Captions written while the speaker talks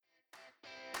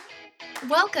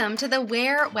Welcome to the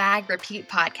Wear, Wag, Repeat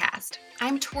podcast.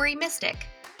 I'm Tori Mystic.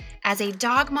 As a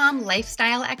dog mom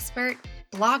lifestyle expert,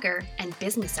 blogger, and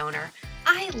business owner,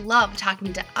 I love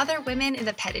talking to other women in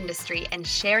the pet industry and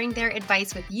sharing their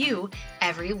advice with you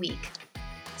every week.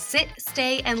 Sit,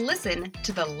 stay, and listen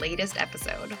to the latest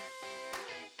episode.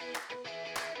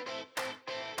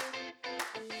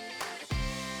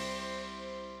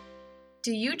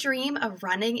 Do you dream of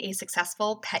running a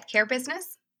successful pet care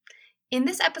business? In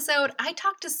this episode, I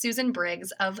talked to Susan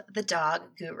Briggs of The Dog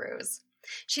Gurus.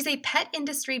 She's a pet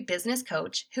industry business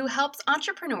coach who helps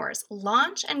entrepreneurs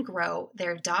launch and grow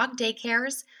their dog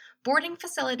daycares, boarding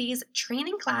facilities,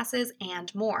 training classes,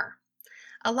 and more.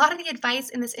 A lot of the advice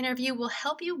in this interview will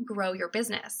help you grow your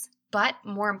business, but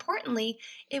more importantly,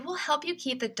 it will help you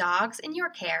keep the dogs in your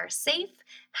care safe,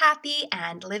 happy,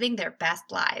 and living their best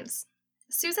lives.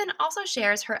 Susan also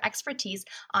shares her expertise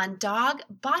on dog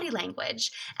body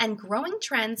language and growing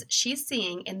trends she's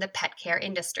seeing in the pet care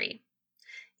industry.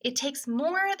 It takes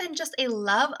more than just a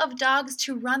love of dogs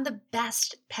to run the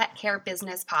best pet care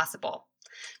business possible.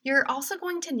 You're also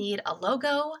going to need a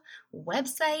logo,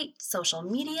 website, social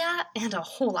media, and a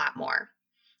whole lot more.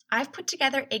 I've put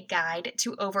together a guide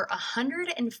to over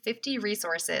 150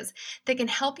 resources that can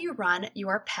help you run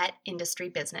your pet industry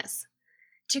business.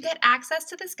 To get access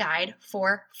to this guide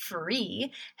for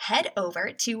free, head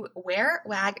over to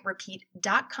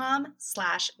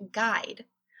wearwagrepeat.com/guide.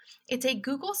 It's a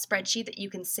Google spreadsheet that you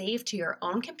can save to your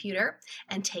own computer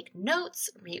and take notes,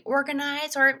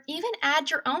 reorganize, or even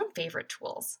add your own favorite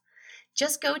tools.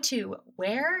 Just go to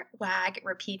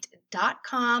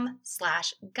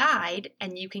wearwagrepeat.com/guide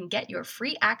and you can get your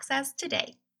free access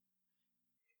today.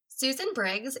 Susan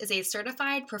Briggs is a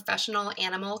certified professional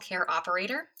animal care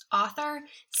operator, author,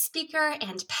 speaker,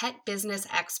 and pet business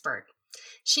expert.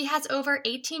 She has over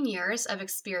 18 years of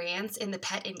experience in the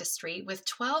pet industry with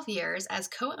 12 years as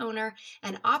co-owner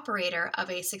and operator of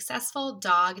a successful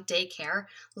dog daycare,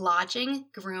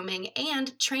 lodging, grooming,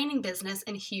 and training business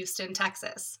in Houston,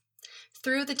 Texas.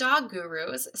 Through the Dog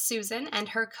Gurus, Susan and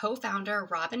her co-founder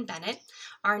Robin Bennett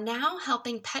are now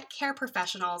helping pet care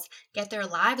professionals get their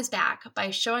lives back by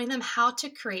showing them how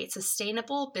to create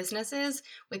sustainable businesses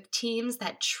with teams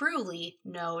that truly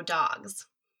know dogs.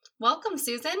 Welcome,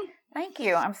 Susan. Thank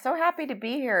you. I'm so happy to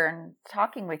be here and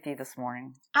talking with you this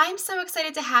morning. I'm so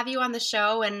excited to have you on the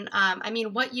show. And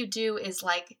what you do is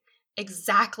like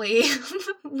exactly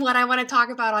what I want to talk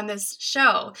about on this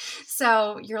show.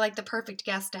 So you're like the perfect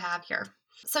guest to have here.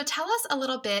 So tell us a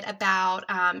little bit about,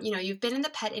 you've been in the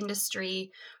pet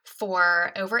industry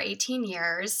for over 18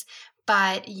 years,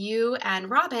 but you and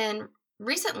Robin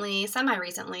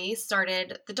semi-recently,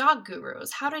 started the Dog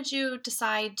Gurus. How did you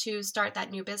decide to start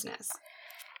that new business?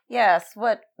 Yes,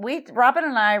 Robin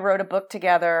and I wrote a book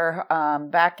together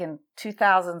back in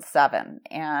 2007,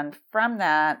 and from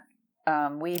that,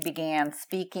 we began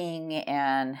speaking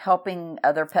and helping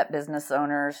other pet business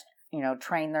owners,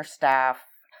 train their staff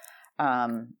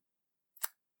to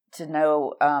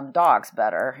know dogs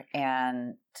better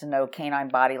and to know canine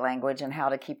body language and how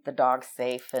to keep the dogs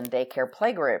safe in daycare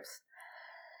playgroups.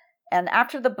 And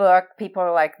after the book, people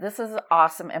are like, this is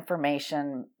awesome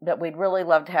information, but we'd really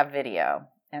love to have video.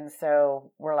 And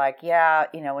so we're like, yeah,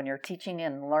 when you're teaching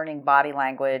and learning body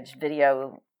language,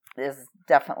 video is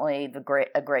definitely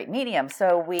a great medium.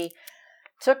 So we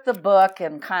took the book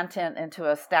and content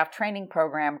into a staff training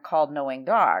program called Knowing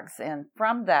Dogs. And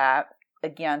from that,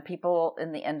 again, people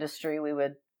in the industry, we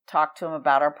would talk to them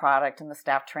about our product and the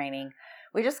staff training.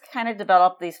 We just kind of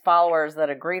developed these followers that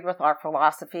agreed with our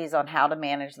philosophies on how to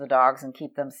manage the dogs and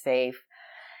keep them safe.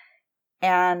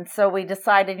 And so we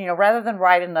decided, rather than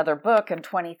write another book in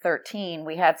 2013,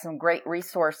 we had some great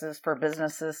resources for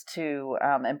businesses to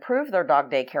improve their dog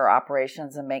daycare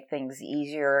operations and make things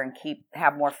easier and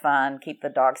have more fun, keep the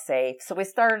dogs safe. So we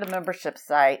started a membership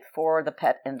site for the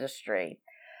pet industry.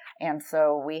 And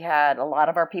so we had a lot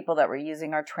of our people that were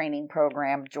using our training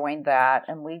program joined that,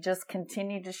 and we just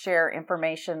continued to share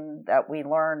information that we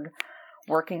learned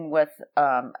working with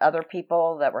other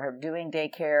people that were doing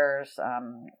daycares,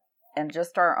 and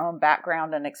just our own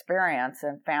background and experience,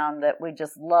 and found that we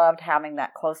just loved having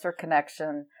that closer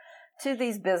connection to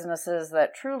these businesses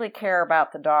that truly care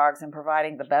about the dogs and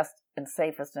providing the best and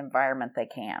safest environment they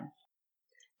can.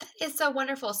 That is so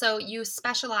wonderful. So you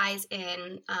specialize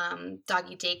in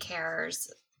doggy daycares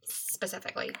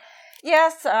specifically?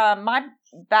 Yes, my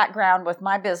background with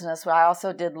my business, I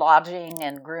also did lodging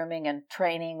and grooming and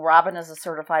training. Robin is a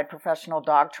certified professional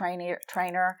dog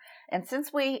trainer. And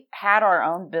since we had our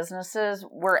own businesses,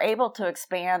 we're able to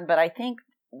expand. But I think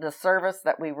the service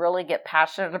that we really get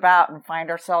passionate about and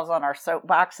find ourselves on our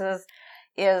soapboxes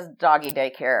is doggy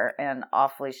daycare and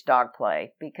off-leash dog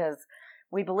play, because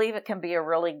we believe it can be a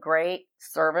really great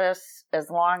service as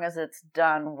long as it's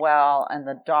done well and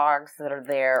the dogs that are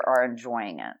there are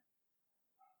enjoying it.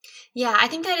 Yeah, I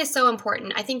think that is so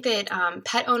important. I think that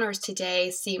pet owners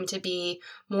today seem to be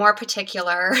more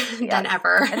particular than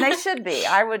ever. And they should be.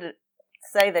 I would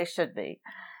say they should be.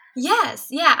 Yes,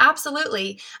 yeah,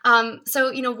 absolutely.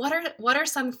 So, what are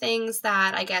some things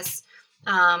that I guess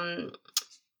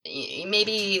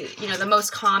maybe, the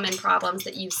most common problems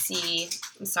that you see?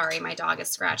 I'm sorry, my dog is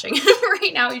scratching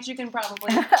right now, which you can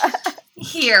probably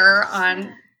hear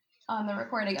on the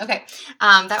recording. Okay,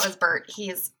 that was Bert.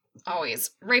 He is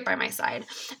always right by my side.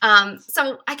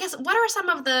 So I guess what are some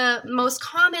of the most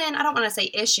common, I don't want to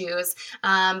say issues,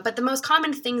 but the most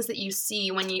common things that you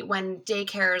see when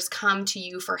daycares come to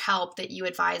you for help that you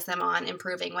advise them on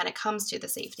improving when it comes to the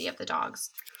safety of the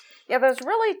dogs? Yeah, there's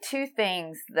really two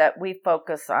things that we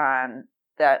focus on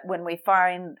that when we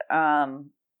find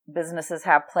businesses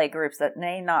have play groups that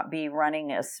may not be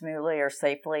running as smoothly or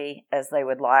safely as they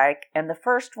would like. And the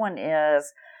first one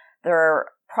is their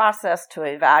process to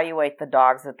evaluate the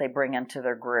dogs that they bring into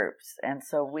their groups. And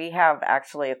so we have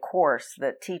actually a course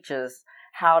that teaches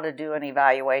how to do an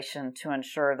evaluation to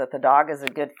ensure that the dog is a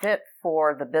good fit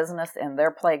for the business and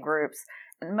their play groups,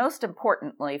 and most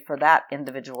importantly for that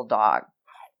individual dog.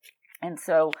 And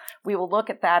so we will look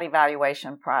at that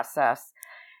evaluation process,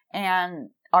 and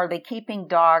are they keeping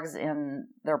dogs in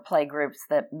their play groups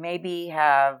that maybe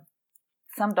have,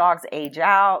 some dogs age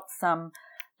out, some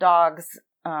dogs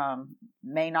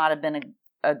may not have been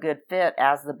a good fit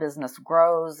as the business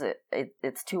grows.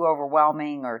 It's too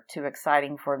overwhelming or too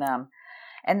exciting for them.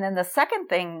 And then the second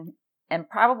thing, and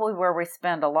probably where we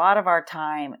spend a lot of our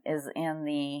time, is in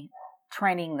the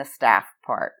training the staff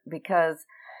part, because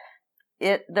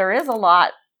there is a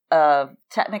lot of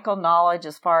technical knowledge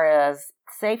as far as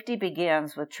safety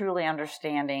begins with truly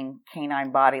understanding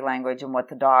canine body language and what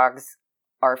the dogs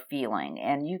are feeling.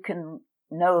 And you can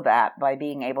know that by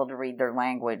being able to read their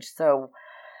language. So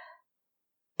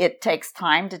it takes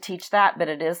time to teach that, but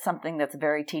it is something that's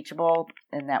very teachable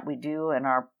and that we do in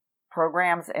our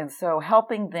programs. And so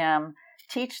helping them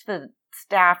teach the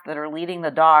staff that are leading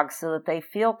the dogs so that they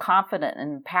feel confident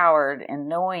and empowered in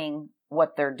knowing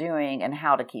what they're doing and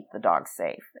how to keep the dog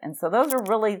safe. And so those are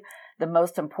really the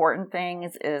most important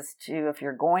things, is to, if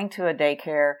you're going to a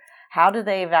daycare, how do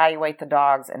they evaluate the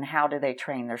dogs and how do they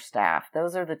train their staff?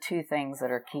 Those are the two things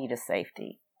that are key to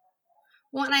safety.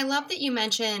 Well, and I love that you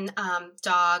mentioned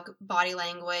dog body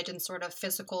language and sort of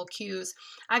physical cues.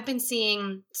 I've been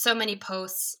seeing so many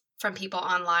posts from people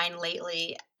online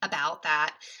lately about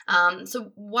that.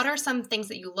 So what are some things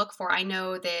that you look for? I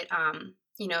know that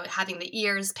having the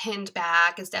ears pinned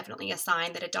back is definitely a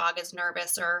sign that a dog is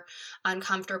nervous or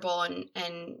uncomfortable,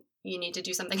 and you need to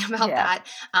do something about that.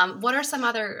 What are some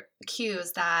other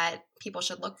cues that people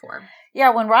should look for?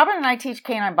 Yeah, when Robin and I teach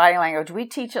canine body language, we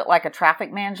teach it like a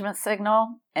traffic management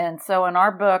signal. And so in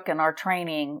our book and our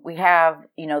training, we have,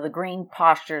 the green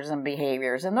postures and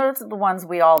behaviors. And those are the ones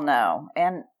we all know.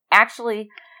 And actually,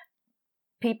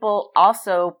 people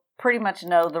also pretty much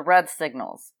know the red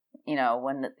signals,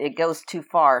 when it goes too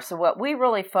far. So what we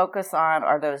really focus on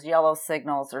are those yellow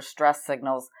signals or stress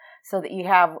signals, so that you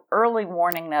have early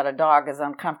warning that a dog is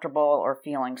uncomfortable or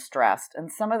feeling stressed.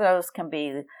 And some of those can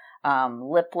be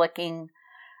lip licking,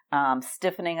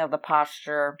 stiffening of the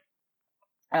posture.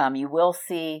 You will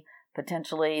see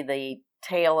potentially the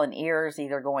tail and ears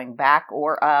either going back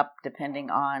or up, depending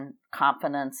on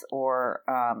confidence or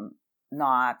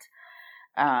not.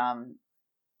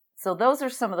 So those are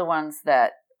some of the ones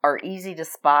that are easy to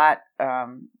spot.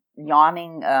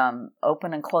 Yawning,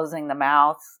 open and closing the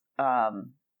mouth.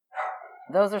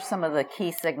 Those are some of the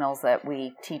key signals that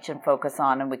we teach and focus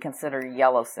on, and we consider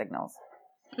yellow signals.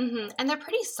 Mm-hmm. And they're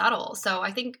pretty subtle. So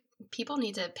I think people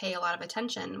need to pay a lot of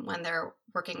attention when they're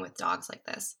working with dogs like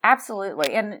this.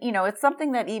 Absolutely. And, it's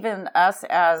something that even us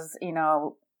as,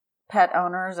 pet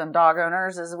owners and dog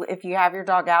owners, is if you have your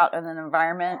dog out in an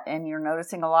environment and you're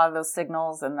noticing a lot of those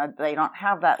signals and that they don't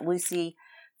have that loosey,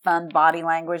 fun body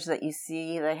language that you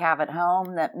see they have at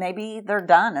home, that maybe they're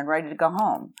done and ready to go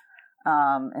home.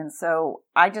 And so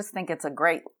I just think it's a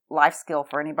great life skill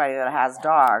for anybody that has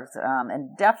dogs,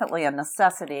 and definitely a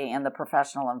necessity in the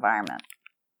professional environment.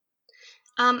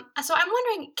 So I'm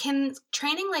wondering, can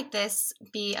training like this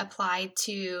be applied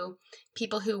to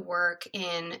people who work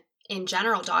in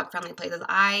general dog-friendly places?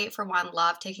 I, for one,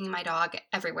 love taking my dog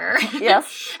everywhere.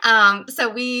 Yes. So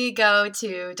we go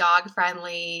to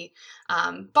dog-friendly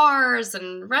bars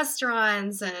and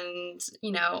restaurants and,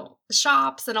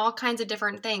 shops and all kinds of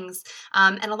different things.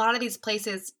 And a lot of these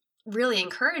places really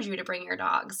encourage you to bring your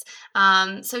dogs.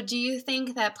 So do you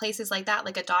think that places like that,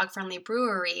 like a dog-friendly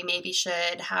brewery, maybe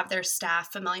should have their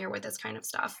staff familiar with this kind of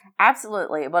stuff?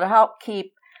 Absolutely. It would help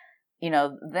keep,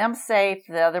 them safe,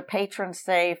 the other patrons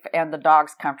safe, and the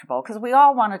dogs comfortable. Because we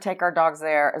all want to take our dogs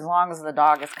there as long as the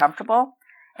dog is comfortable.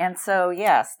 And so,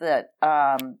 yes, that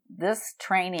this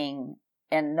training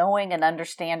and knowing and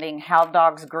understanding how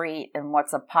dogs greet and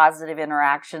what's a positive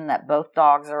interaction that both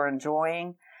dogs are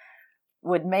enjoying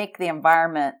would make the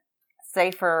environment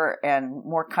safer and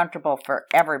more comfortable for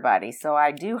everybody. So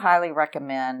I do highly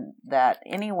recommend that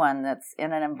anyone that's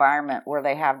in an environment where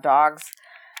they have dogs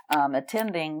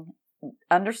attending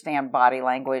understand body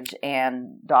language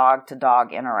and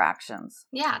dog-to-dog interactions.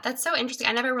 Yeah, that's so interesting.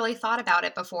 I never really thought about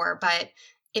it before, but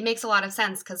it makes a lot of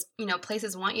sense because,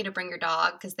 places want you to bring your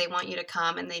dog because they want you to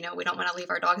come and they know we don't want to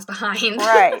leave our dogs behind.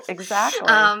 Right, exactly.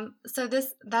 So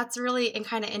that's really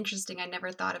kind of interesting. I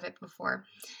never thought of it before.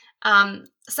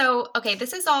 Okay,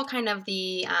 this is all kind of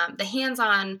the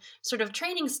hands-on sort of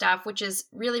training stuff, which is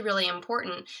really, really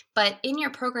important. But in your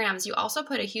programs, you also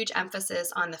put a huge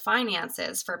emphasis on the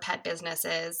finances for pet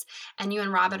businesses. And you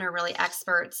and Robin are really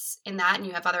experts in that. And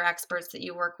you have other experts that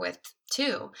you work with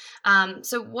too.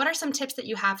 So what are some tips that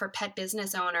you have for pet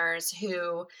business owners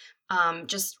who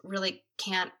just really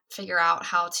can't figure out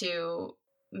how to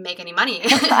make any money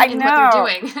in what they're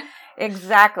doing?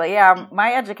 Exactly. Yeah.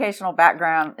 My educational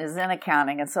background is in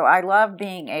accounting. And so I love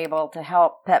being able to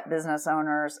help pet business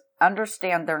owners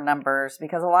understand their numbers,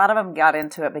 because a lot of them got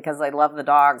into it because they love the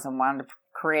dogs and wanted to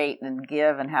create and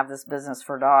give and have this business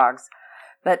for dogs.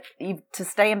 But to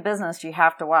stay in business, you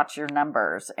have to watch your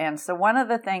numbers. And so one of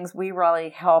the things we really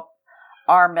help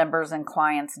our members and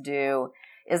clients do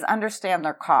is understand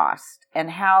their cost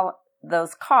and how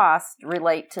those costs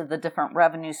relate to the different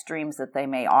revenue streams that they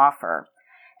may offer.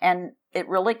 And it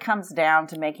really comes down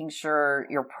to making sure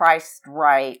you're priced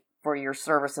right for your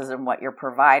services and what you're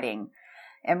providing.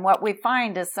 And what we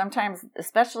find is sometimes,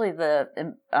 especially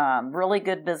the really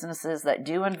good businesses that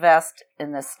do invest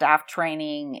in the staff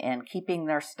training and keeping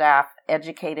their staff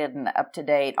educated and up to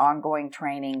date, ongoing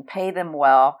training, pay them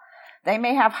well, they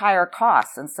may have higher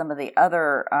costs than some of the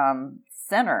other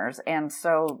centers. And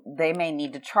so they may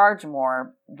need to charge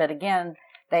more. But again,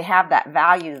 they have that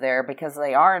value there because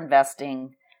they are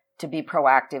investing to be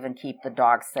proactive and keep the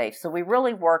dog safe. So we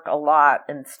really work a lot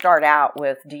and start out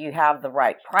with, do you have the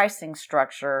right pricing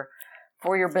structure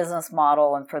for your business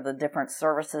model and for the different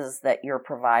services that you're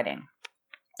providing?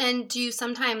 And do you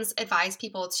sometimes advise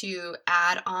people to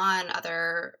add on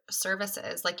other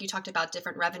services? Like you talked about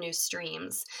different revenue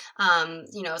streams,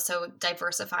 so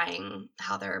diversifying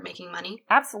how they're making money?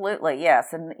 Absolutely,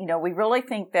 yes. And, we really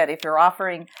think that if you're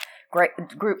offering great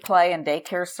group play and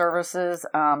daycare services,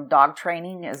 dog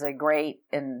training is a great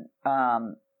and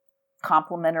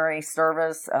complementary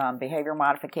service, behavior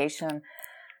modification.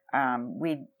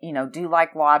 We, do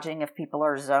like lodging if people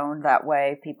are zoned that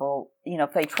way. People,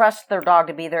 if they trust their dog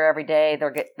to be there every day,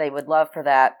 they would love for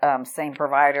that same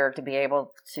provider to be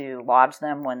able to lodge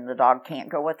them when the dog can't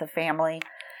go with the family.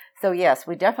 So yes,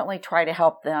 we definitely try to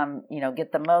help them,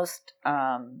 get the most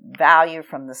value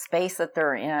from the space that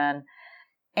they're in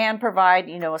and provide,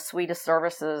 a suite of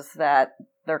services that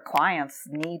their clients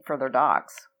need for their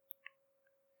dogs.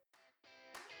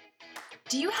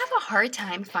 Do you have a hard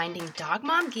time finding dog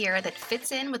mom gear that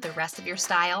fits in with the rest of your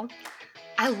style?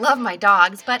 I love my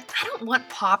dogs, but I don't want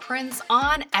paw prints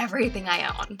on everything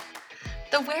I own.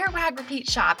 The Wear, Wag, Repeat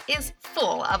shop is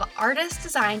full of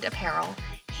artist-designed apparel,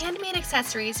 handmade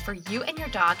accessories for you and your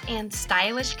dog, and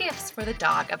stylish gifts for the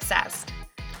dog obsessed.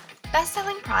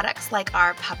 Best-selling products like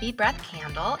our Puppy Breath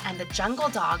candle and the Jungle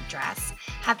Dog dress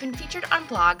have been featured on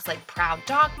blogs like Proud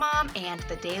Dog Mom and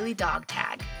the Daily Dog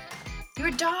Tag.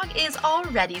 Your dog is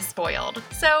already spoiled,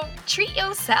 so treat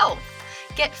yourself.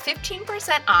 Get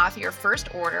 15% off your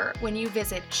first order when you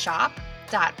visit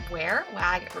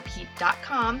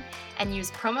shop.wearwagrepeat.com and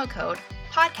use promo code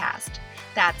PODCAST.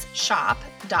 That's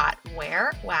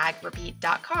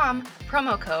shop.wearwagrepeat.com,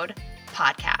 promo code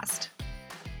PODCAST.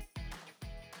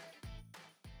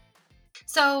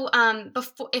 So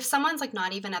if someone's like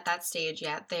not even at that stage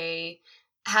yet, they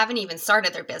haven't even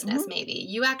started their business, maybe,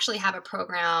 you actually have a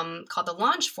program called the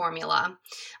Launch Formula.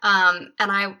 And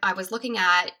I was looking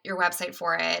at your website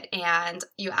for it, and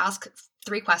you ask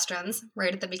 3 questions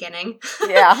right at the beginning.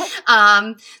 Yeah.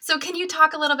 So can you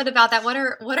talk a little bit about that?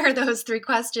 What are those 3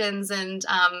 questions, and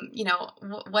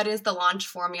what is the Launch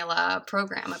Formula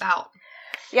program about?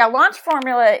 Yeah, Launch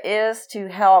Formula is to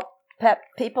help pet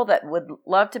people that would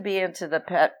love to be into the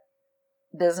pet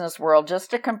business world,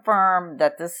 just to confirm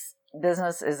that this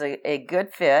business is a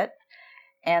good fit,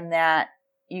 and that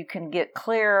you can get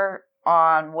clear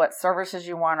on what services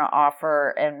you want to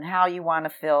offer and how you want to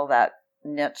fill that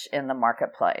niche in the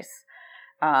marketplace.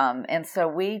 And so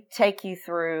we take you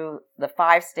through the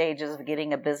 5 stages of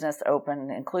getting a business open,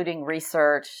 including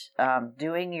research,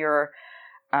 doing your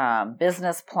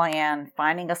business plan,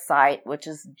 finding a site, which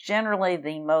is generally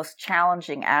the most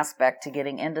challenging aspect to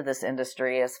getting into this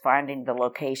industry, is finding the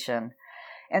location.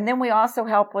 And then we also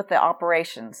help with the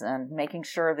operations and making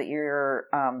sure that you're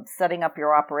setting up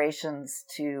your operations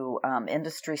to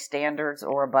industry standards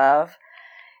or above,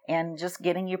 and just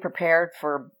getting you prepared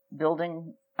for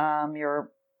building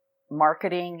your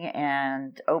marketing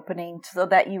and opening so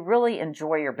that you really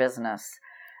enjoy your business.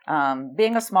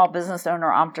 Being a small business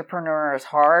owner, entrepreneur is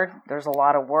hard. There's a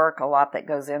lot of work, a lot that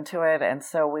goes into it. And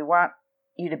so we want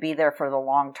you to be there for the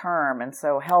long term. And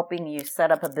so helping you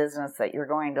set up a business that you're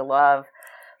going to love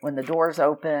when the doors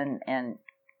open and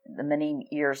the many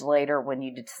years later when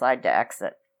you decide to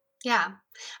exit. Yeah,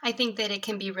 I think that it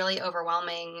can be really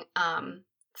overwhelming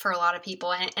for a lot of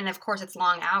people. And of course, it's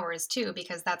long hours too,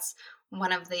 because that's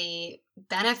one of the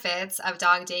benefits of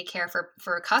dog daycare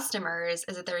for customers,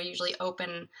 is that they're usually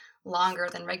open longer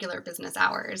than regular business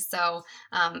hours. So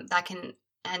that can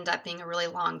end up being a really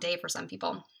long day for some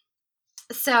people.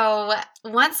 So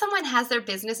once someone has their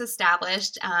business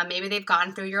established, maybe they've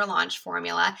gone through your launch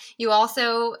formula, you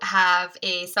also have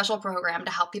a special program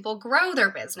to help people grow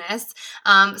their business.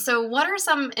 So what are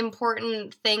some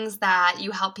important things that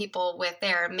you help people with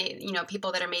there?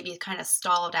 People that are maybe kind of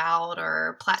stalled out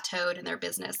or plateaued in their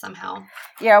business somehow?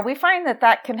 Yeah, we find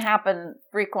that can happen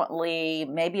frequently,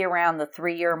 maybe around the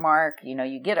 3-year mark.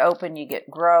 You get open, you get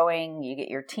growing, you get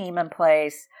your team in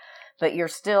place, but you're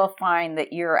still find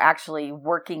that you're actually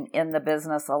working in the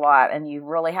business a lot, and you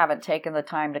really haven't taken the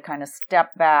time to kind of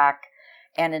step back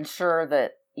and ensure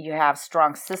that you have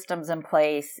strong systems in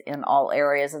place in all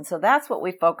areas. And so that's what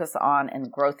we focus on in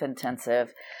Growth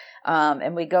Intensive.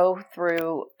 And we go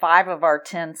through 5 of our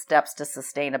 10 steps to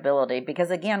sustainability, because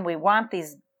again, we want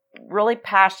these really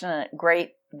passionate,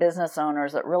 great business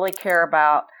owners that really care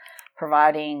about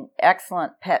providing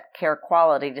excellent pet care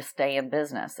quality to stay in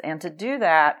business. And to do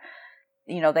that,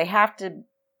 they have to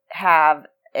have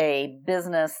a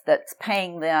business that's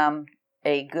paying them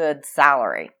a good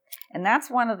salary. And that's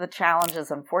one of the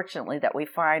challenges, unfortunately, that we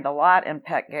find a lot in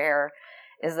pet care,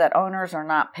 is that owners are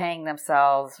not paying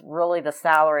themselves really the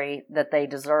salary that they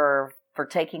deserve for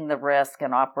taking the risk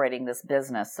and operating this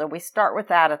business. So we start with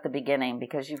that at the beginning,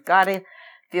 because you've got to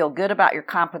feel good about your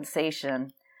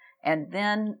compensation, and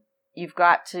then you've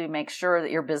got to make sure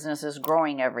that your business is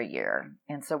growing every year.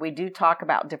 And so we do talk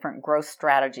about different growth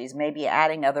strategies, maybe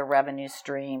adding other revenue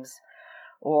streams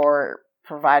or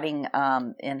providing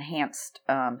enhanced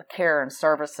care and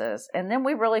services. And then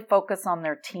we really focus on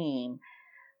their team,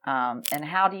 and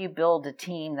how do you build a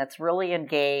team that's really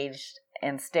engaged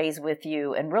and stays with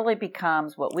you and really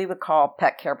becomes what we would call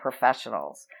pet care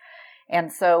professionals.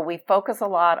 And so we focus a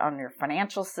lot on your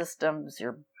financial systems,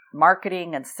 your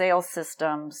marketing and sales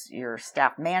systems, your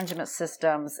staff management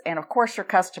systems, and of course your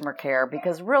customer care,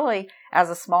 because really as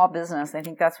a small business, I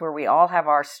think that's where we all have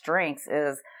our strengths,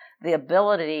 is the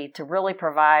ability to really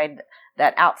provide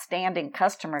that outstanding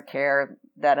customer care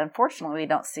that unfortunately we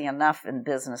don't see enough in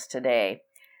business today.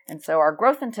 And so our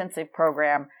Growth Intensive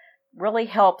program really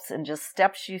helps and just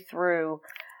steps you through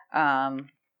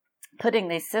putting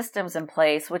these systems in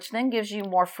place, which then gives you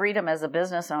more freedom as a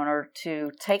business owner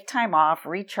to take time off,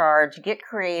 recharge, get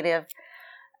creative,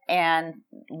 and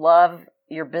love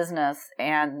your business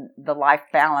and the life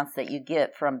balance that you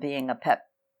get from being a pet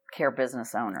care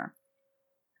business owner.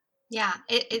 Yeah,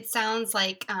 it sounds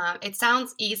like, it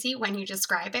sounds easy when you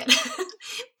describe it,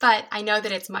 but I know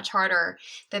that it's much harder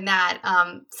than that.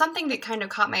 Something that kind of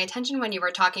caught my attention when you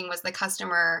were talking was the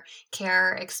customer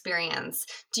care experience.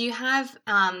 Do you have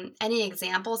any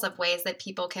examples of ways that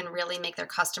people can really make their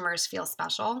customers feel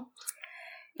special?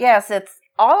 Yes, it's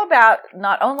all about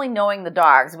not only knowing the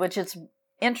dogs, which is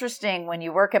interesting when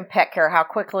you work in pet care, how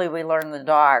quickly we learn the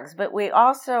dogs, but we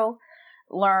also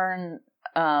learn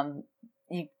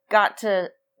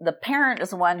the parent is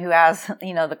the one who has,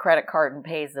 the credit card and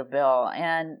pays the bill.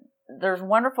 And there's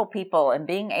wonderful people, and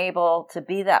being able to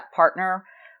be that partner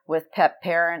with pet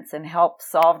parents and help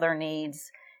solve their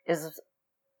needs is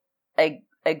a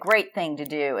great thing to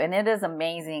do. And it is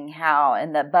amazing how,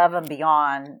 and above and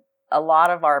beyond, a lot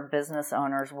of our business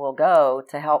owners will go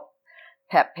to help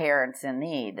pet parents in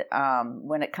need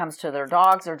when it comes to their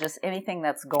dogs or just anything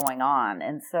that's going on.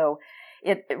 And so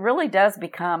it really does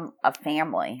become a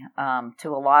family to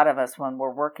a lot of us when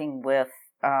we're working with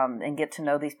and get to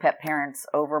know these pet parents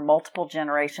over multiple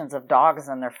generations of dogs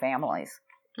and their families.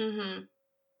 Mm-hmm.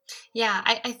 Yeah,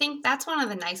 I think that's one of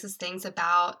the nicest things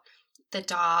about the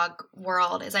dog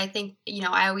world is I think,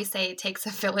 I always say it takes a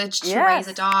village to raise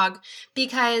a Yes. dog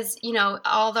because,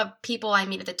 all the people I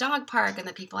meet at the dog park and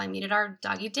the people I meet at our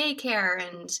doggy daycare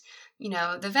and,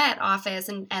 the vet office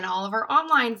and all of our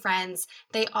online friends,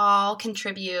 they all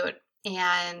contribute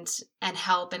and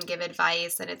help and give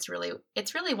advice. And it's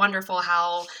really wonderful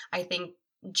how I think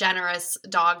generous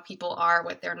dog people are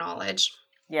with their knowledge.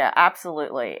 Yeah,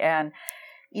 absolutely. And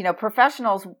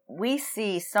professionals, we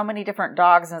see so many different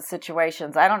dogs in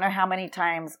situations. I don't know how many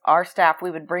times our staff, we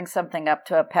would bring something up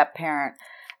to a pet parent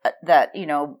that,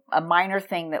 a minor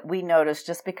thing that we noticed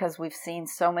just because we've seen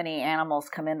so many animals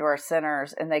come into our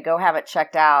centers and they go have it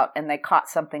checked out and they caught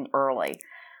something early,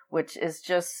 which is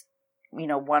just,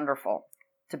 wonderful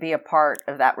to be a part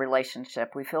of that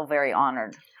relationship. We feel very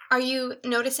honored. Are you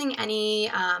noticing any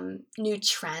new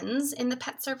trends in the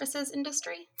pet services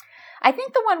industry? I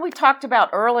think the one we talked about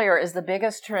earlier is the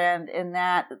biggest trend in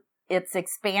that it's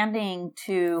expanding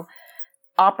to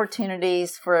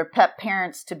opportunities for pet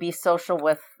parents to be social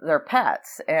with their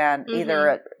pets and either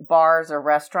at bars or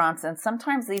restaurants. And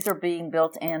sometimes these are being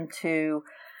built into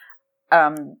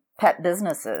pet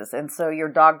businesses. And so your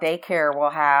dog daycare will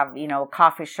have, a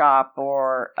coffee shop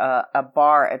or a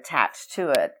bar attached to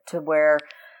it to where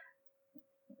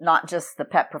not just the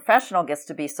pet professional gets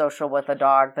to be social with a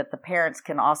dog, but the parents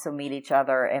can also meet each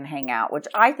other and hang out, which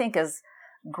I think is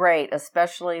great,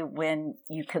 especially when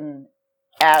you can,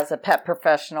 as a pet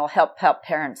professional, help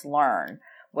parents learn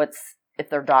if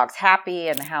their dog's happy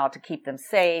and how to keep them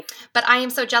safe. But I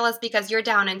am so jealous because you're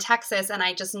down in Texas and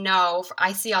I just know,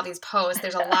 I see all these posts,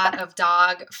 there's a lot of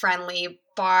dog-friendly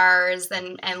bars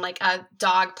and like a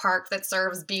dog park that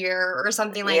serves beer or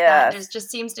something like that. There just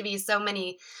seems to be so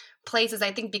many places.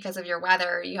 I think because of your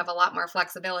weather, you have a lot more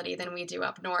flexibility than we do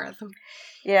up north.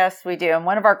 Yes, we do. And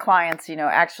one of our clients,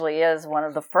 actually is one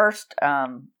of the first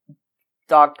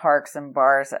dog parks and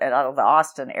bars out of the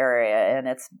Austin area. And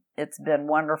it's been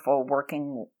wonderful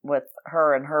working with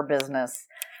her and her business.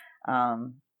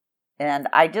 And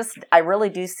I really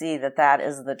do see that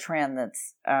is the trend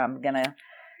that's going to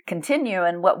continue.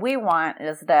 And what we want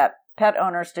is that pet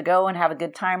owners to go and have a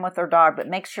good time with their dog, but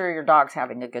make sure your dog's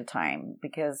having a good time,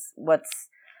 because what's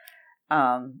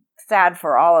sad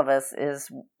for all of us is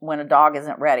when a dog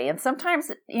isn't ready. And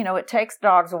sometimes, it takes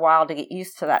dogs a while to get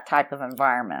used to that type of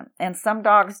environment. And some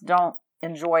dogs don't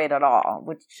enjoy it at all,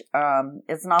 which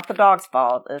is not the dog's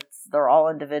fault. They're all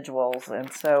individuals.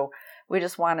 And so we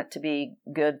just want it to be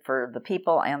good for the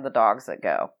people and the dogs that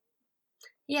go.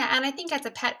 Yeah. And I think as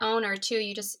a pet owner too,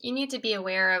 you need to be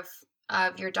aware of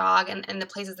your dog and the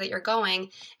places that you're going,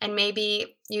 and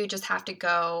maybe you just have to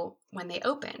go when they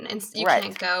open and you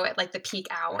can't go at like the peak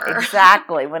hour.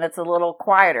 Exactly, when it's a little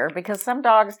quieter, because some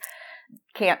dogs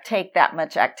can't take that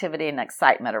much activity and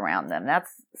excitement around them.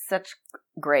 That's such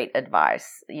great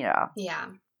advice. Yeah.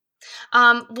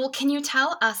 Well, can you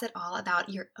tell us at all about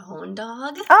your own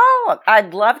dog? Oh,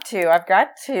 I'd love to. I've got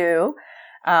two.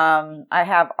 I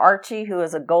have Archie, who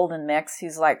is a golden mix.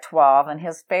 He's like 12, and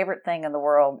his favorite thing in the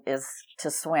world is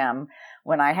to swim.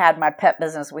 When I had my pet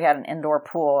business, we had an indoor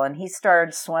pool, and he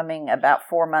started swimming about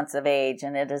 4 months of age,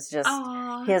 and it is just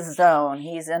his zone.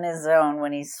 He's in his zone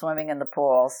when he's swimming in the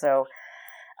pool. So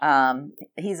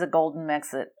he's a golden mix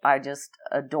that I just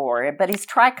adore. But he's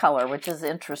tricolor, which is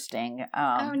interesting.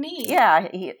 Neat. Yeah,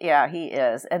 he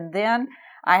is. And then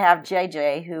I have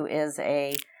JJ, who is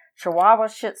a Chihuahua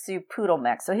Shih Tzu Poodle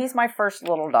mix. So he's my first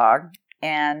little dog,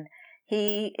 and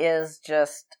he is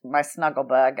just my snuggle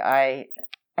bug. I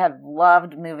have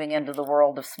loved moving into the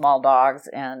world of small dogs,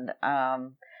 and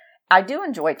I do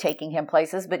enjoy taking him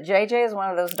places, but JJ is one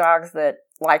of those dogs that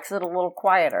likes it a little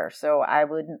quieter. So I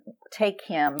would take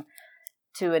him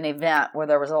to an event where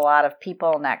there was a lot of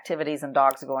people and activities and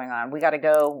dogs going on. We got to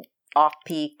go off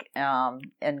peak and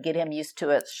get him used to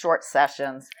it, short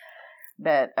sessions.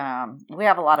 But we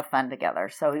have a lot of fun together.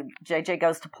 So JJ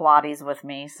goes to Pilates with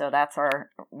me. So that's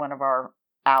one of our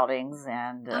outings.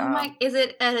 And is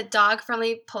it a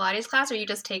dog-friendly Pilates class, or you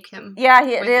just take him? Yeah,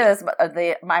 it is. But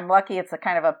I'm lucky. It's a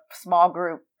kind of a small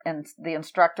group, and the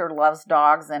instructor loves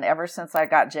dogs. And ever since I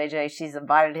got JJ, she's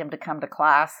invited him to come to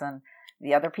class. And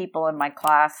the other people in my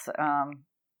class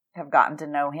have gotten to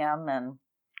know him, and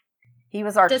he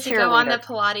was our cheerleader. Does he go on the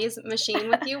Pilates machine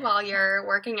with you while you're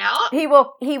working out? He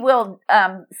will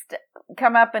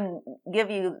come up and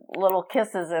give you little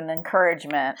kisses and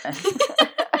encouragement.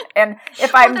 And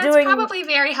if I'm doing, that's probably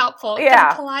very helpful.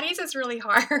 Yeah, Pilates is really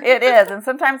hard. It is, and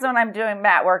sometimes when I'm doing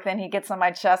mat work, then he gets on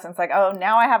my chest and it's like, oh,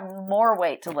 now I have more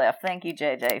weight to lift. Thank you,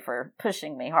 JJ, for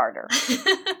pushing me harder.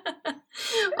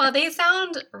 Well, they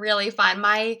sound really fun.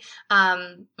 My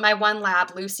my one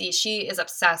lab, Lucy, she is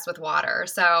obsessed with water,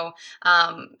 so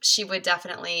she would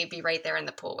definitely be right there in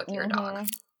the pool with your dog.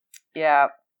 Yeah,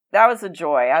 that was a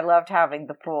joy. I loved having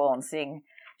the pool and seeing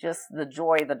just the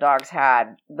joy the dogs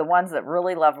had. The ones that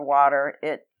really loved water,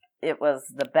 it was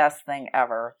the best thing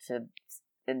ever to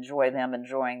enjoy them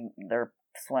enjoying their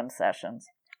swim sessions.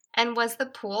 And was the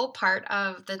pool part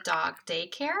of the dog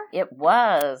daycare? It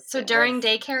was. So during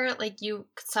daycare, like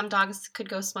some dogs could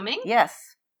go swimming?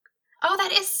 Yes. Oh,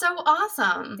 that is so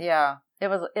awesome. Yeah,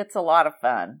 it's a lot of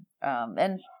fun.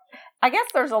 And I guess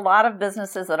there's a lot of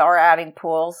businesses that are adding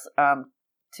pools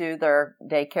to their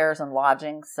daycares and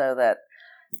lodging so that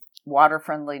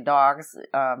water-friendly dogs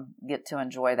get to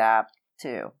enjoy that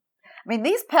too. I mean,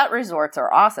 these pet resorts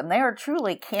are awesome. They are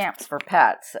truly camps for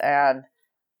pets. And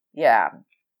yeah,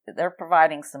 they're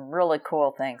providing some really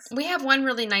cool things. We have one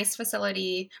really nice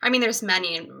facility. I mean, there's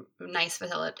many nice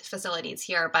facilities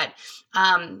here, but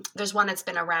there's one that's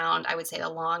been around, I would say, the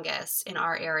longest in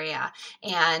our area.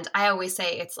 And I always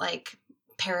say it's like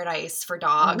paradise for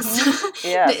dogs. Mm-hmm.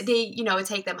 Yes. They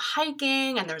take them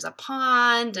hiking, and there's a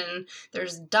pond, and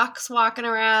there's ducks walking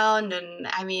around, and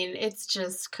I mean, it's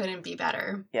just couldn't be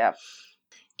better. Yeah.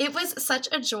 It was such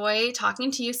a joy talking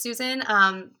to you, Susan.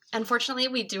 Unfortunately,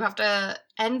 we do have to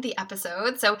end the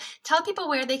episode, so tell people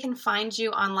where they can find you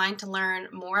online to learn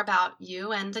more about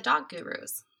you and the Dog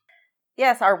Gurus.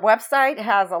 Yes, our website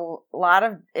has a lot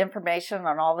of information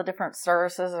on all the different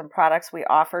services and products we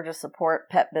offer to support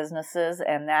pet businesses,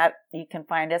 and that you can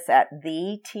find us at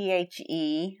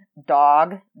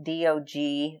Dog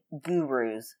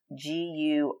Gurus,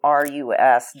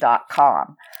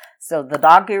 GURUS.com. So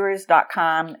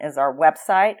thedoggurus.com is our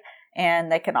website, and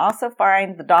they can also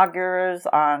find the Dog Gurus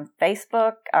on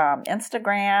Facebook,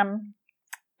 Instagram,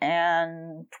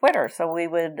 and Twitter. So we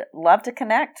would love to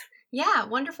connect. Yeah,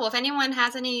 wonderful. If anyone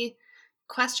has any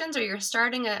questions, or you're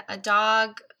starting a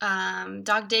dog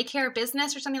daycare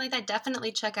business or something like that,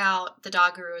 definitely check out the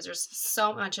Dog Gurus. There's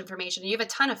so much information. You have a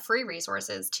ton of free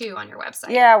resources too on your website.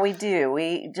 Yeah, we do.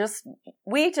 We just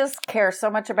care so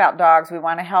much about dogs. We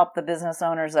want to help the business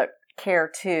owners that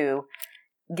care too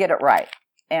get it right.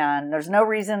 And there's no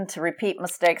reason to repeat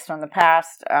mistakes from the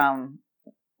past.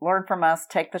 Learn from us,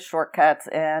 take the shortcuts,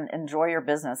 and enjoy your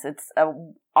business. It's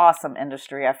an awesome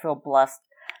industry. I feel blessed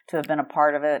to have been a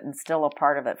part of it and still a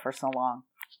part of it for so long.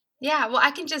 Yeah, well, I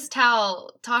can just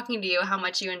tell talking to you how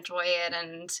much you enjoy it,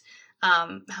 and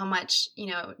how much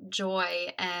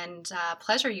joy and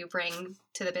pleasure you bring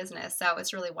to the business. So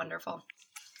it's really wonderful.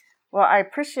 Well, I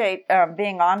appreciate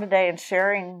being on today and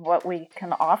sharing what we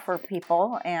can offer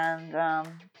people, and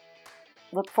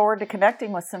look forward to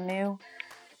connecting with some new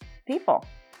people.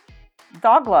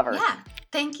 Dog lovers. Yeah,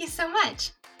 thank you so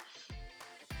much.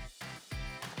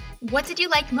 What did you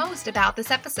like most about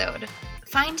this episode?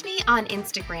 Find me on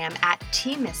Instagram at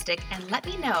TMystic and let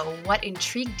me know what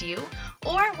intrigued you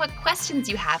or what questions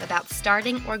you have about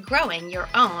starting or growing your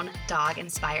own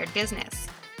dog-inspired business.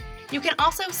 You can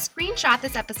also screenshot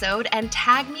this episode and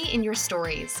tag me in your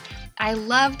stories. I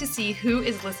love to see who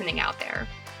is listening out there.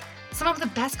 Some of the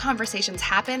best conversations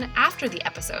happen after the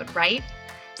episode, right?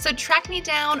 So track me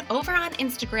down over on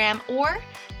Instagram or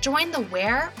join the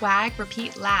Wear, Wag,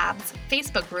 Repeat Labs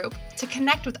Facebook group to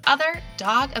connect with other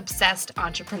dog-obsessed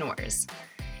entrepreneurs.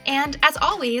 And as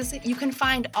always, you can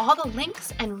find all the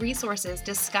links and resources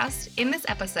discussed in this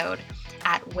episode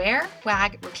at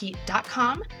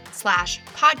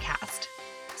wearwagrepeat.com/podcast.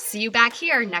 See you back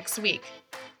here next week.